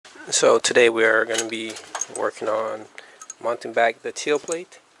So today we are going to be working on mounting back the tail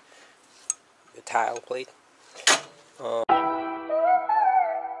plate, the tile plate. And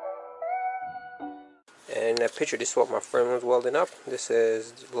in that picture, this is what my friend was welding up. This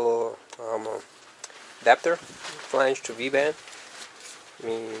is the little adapter, flange to V-band. I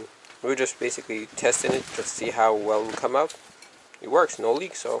mean, we were just basically testing it to see how well it will come out. It works, no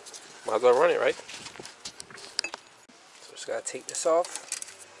leak, so might as well run it, right? So just gotta take this off,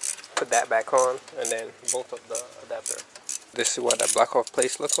 put that back on, and then bolt up the adapter. This is what that black off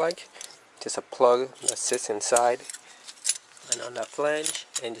place looks like. Just a plug that sits inside and on that flange,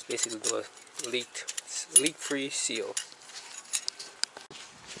 and just basically do a leak-free seal.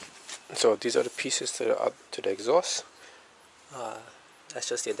 So these are the pieces to the exhaust. That's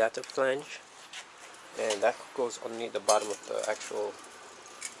just the adapter flange, and that goes underneath the bottom of the actual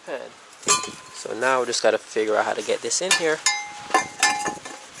pan. So now we just got to figure out how to get this in here.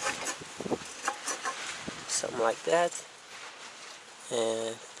 Something like that,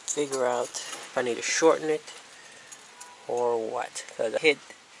 and figure out if I need to shorten it or what, because I hit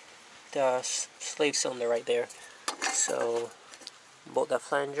the slave cylinder right there. So bolt that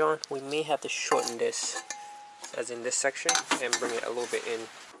flange on. We may have to shorten this, as in this section, and bring it a little bit in.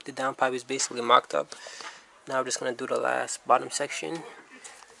 The downpipe is basically mocked up. Now we're just going to do the last bottom section.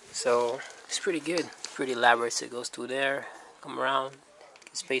 So it's pretty good, pretty elaborate. So it goes through there, come around,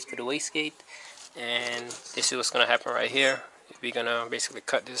 get space for the wastegate, and this is what's going to happen right here. We're going to basically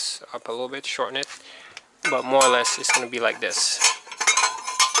cut this up a little bit, shorten it, but more or less it's going to be like this.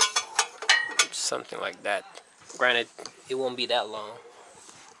 Something like that. Granted, it won't be that long,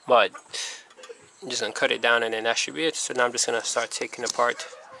 but I'm just going to cut it down, and then that should be it. So now I'm just going to start taking apart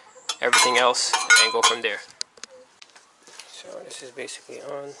everything else and go from there. So this is basically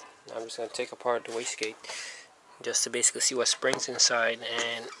on. Now I'm just going to take apart the wastegate just to basically see what springs inside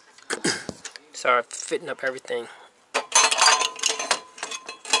and start fitting up everything.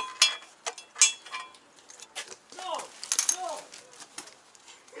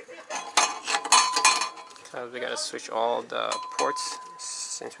 So we gotta switch all the ports.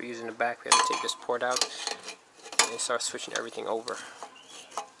 Since we're using the back, we have to take this port out and start switching everything over.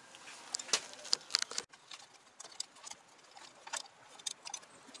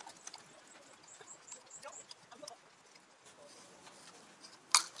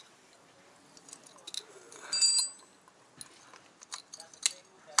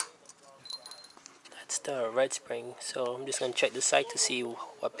 That's the red spring, so I'm just gonna check the site to see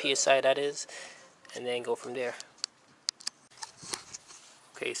what PSI that is, and then go from there.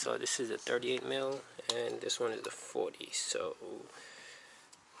 Okay, so this is a 38 mil and this one is the 40. So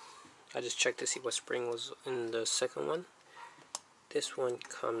I just checked to see what spring was in the second one. This one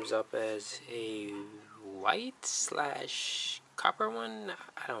comes up as a white / copper one.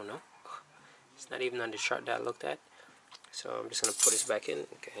 I don't know. It's not even on the chart that I looked at. So I'm just gonna put this back in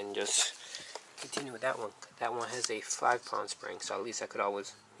and just continue with that one. That one has a 5-pound spring, so at least I could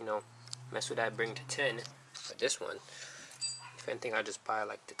always, you know, mess with that, bring to 10. But this one, if anything, I'll just buy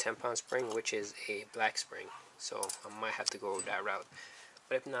like the 10-pound spring, which is a black spring. So I might have to go that route.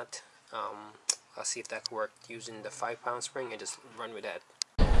 But if not, I'll see if that can work using the 5-pound spring and just run with that.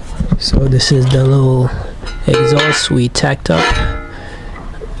 So this is the little exhaust we tacked up.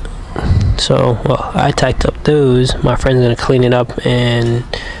 So, well, I tacked up those. My friend's gonna clean it up and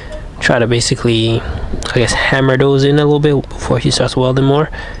try to basically, I guess, hammer those in a little bit before he starts welding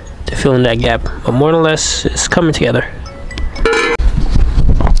more to fill in that gap. But more or less, it's coming together.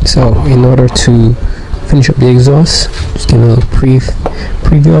 So in order to finish up the exhaust, just give a little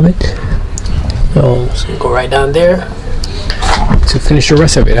preview of it. So go right down there. To finish the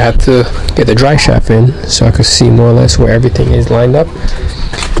rest of it, I have to get the dry shaft in so I could see more or less where everything is lined up.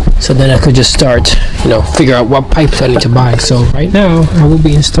 So then I could just start, you know, figure out what pipes I need to buy. So right now, I will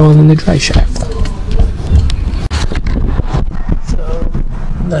be installing the dry shaft. So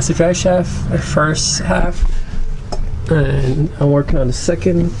that's the dry shaft, the first half. And I'm working on the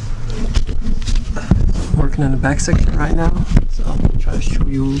second. Working on the back section right now. So I'm gonna try to show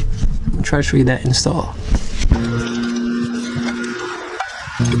you that install.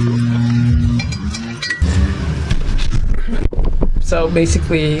 So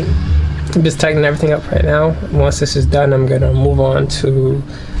basically, I'm just tightening everything up right now. Once this is done, I'm gonna move on to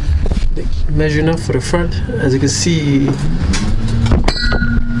measuring up for the front. As you can see,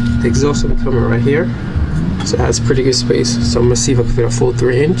 the exhaust will be coming right here. So it has pretty good space. So I'm gonna see if I can fit a full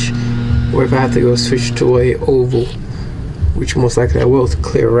 3-inch, or if I have to go switch to a oval, which most likely I will, to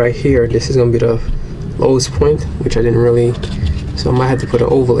clear right here. This is gonna be the lowest point, which I didn't really. So I might have to put an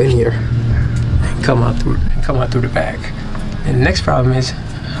oval in here and come out through the back. And the next problem is,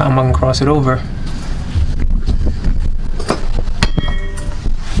 how I'm gonna cross it over.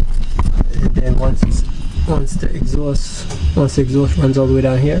 And then once the exhaust runs all the way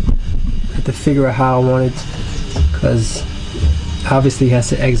down here, I have to figure out how I want it, because obviously it has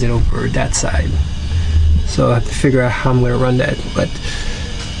to exit over that side. So I have to figure out how I'm gonna run that. But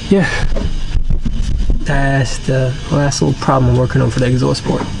yeah, that's the last little problem I'm working on for the exhaust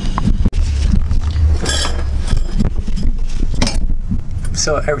port.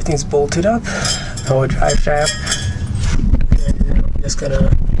 So everything's bolted up, no drive shaft, and I'm just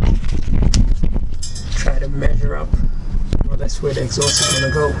gonna try to measure up. Well, that's where the exhaust is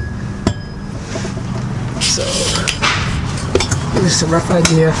gonna go. So just a rough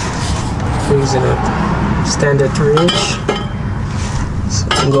idea. I'm using a standard 3-inch, so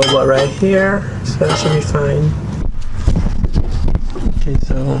I can go about right here. So that should be fine. Okay,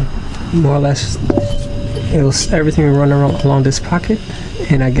 so more or less, everything will run along this pocket,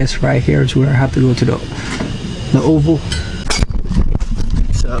 and I guess right here is where I have to go to the oval.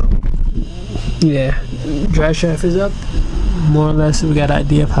 So yeah, drive shaft is up. More or less, we got an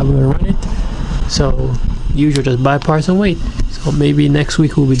idea of how we're gonna run it. So usually just buy parts and wait. So maybe next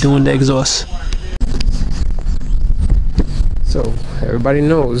week we'll be doing the exhaust. So everybody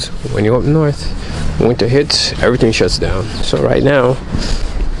knows when you're up north, winter hits, everything shuts down. So right now,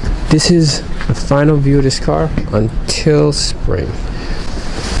 this is the final view of this car until spring.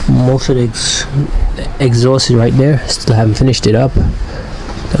 Most of the exhaust is right there. Still haven't finished it up.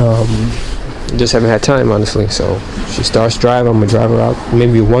 Just haven't had time, honestly. So she starts driving, I'm gonna drive her out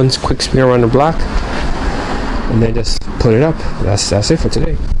maybe once, quick spin around the block, and then just put it up. That's it for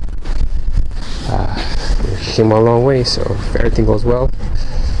today. Came a long way, so if everything goes well,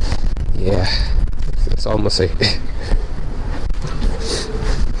 yeah, that's all I'm gonna say.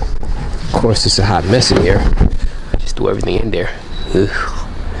 Of course, it's a hot mess in here. I just threw everything in there. Ugh.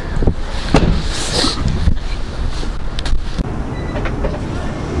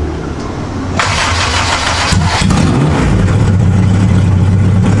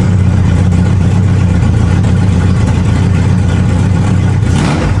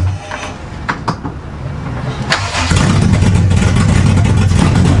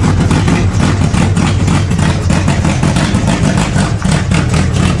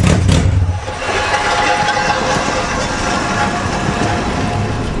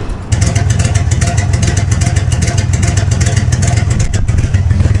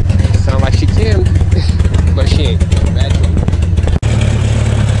 But she ain't bad.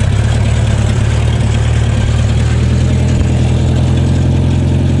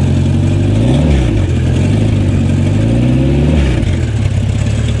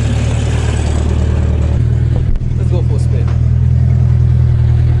 Let's go for a spin.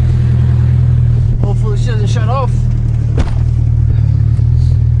 Hopefully she doesn't shut off.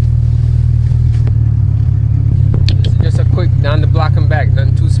 Just a quick down the block and back,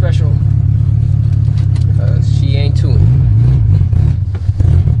 nothing too special. She ain't tuned.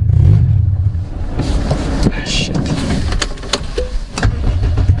 Ah, shit.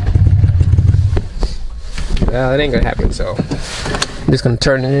 Well, it ain't gonna happen, so I'm just gonna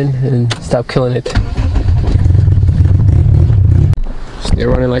turn it in and stop killing it. Still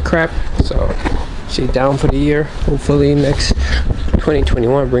running like crap, so she's down for the year. Hopefully next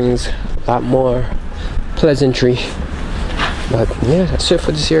 2021 brings a lot more pleasantry. But yeah, that's it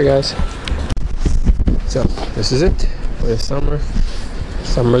for this year, guys. So this is it for the summer.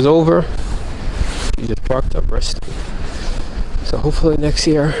 Summer's over. You just parked up resting. So hopefully next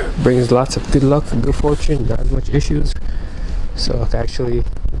year brings lots of good luck and good fortune, not as much issues. So I can actually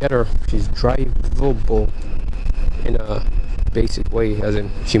get her. She's drivable in a basic way, as in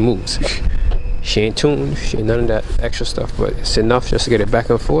she moves. She ain't tuned, she ain't none of that extra stuff, but it's enough just to get it back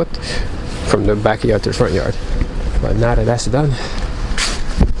and forth from the backyard to the front yard. But now that that's done,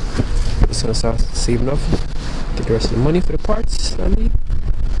 just gonna start saving up, get the rest of the money for the parts I need,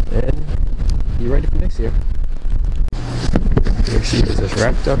 and be ready for next year. Here she is, just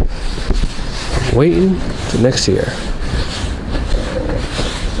wrapped up. I'm waiting till next year.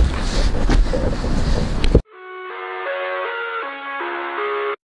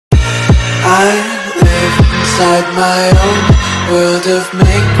 I live inside my own world of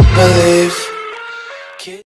make-believe.